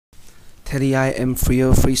TeleEye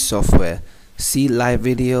M-303 software. See live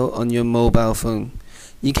video on your mobile phone.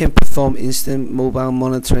 You can perform instant mobile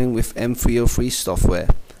monitoring with M-303 software.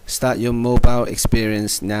 Start your mobile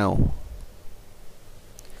experience now.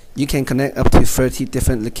 You can connect up to 30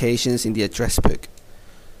 different locations in the address book.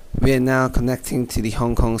 We are now connecting to the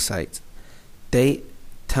Hong Kong site. Date,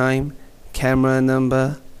 time, camera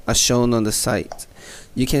number are shown on the site.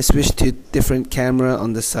 You can switch to different camera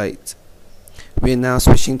on the site. We are now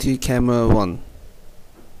switching to camera 1.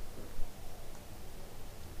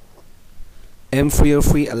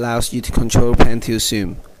 M-303 allows you to control pan to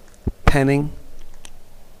zoom, panning,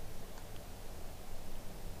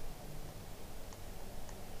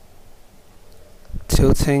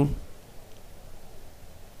 tilting,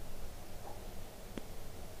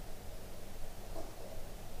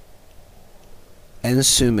 and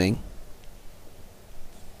zooming.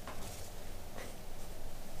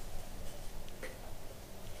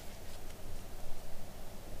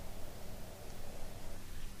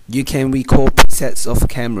 You can recall presets of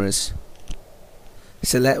cameras.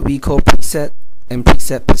 Select recall preset and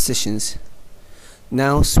preset positions.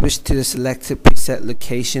 Now switch to the selected preset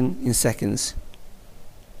location in seconds.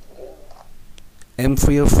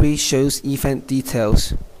 M-303 shows event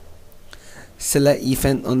details. Select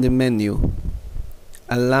event on the menu.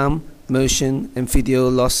 Alarm, motion, and video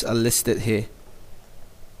loss are listed here.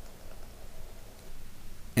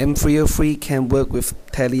 M-303 can work with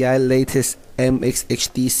TeleEye latest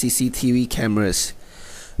MXHD CCTV cameras.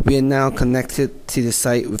 We are now connected to the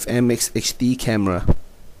site with MXHD camera.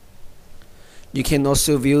 You can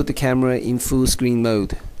also view the camera in full screen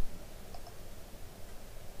mode.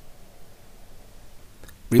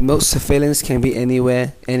 Remote surveillance can be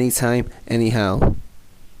anywhere, anytime, anyhow.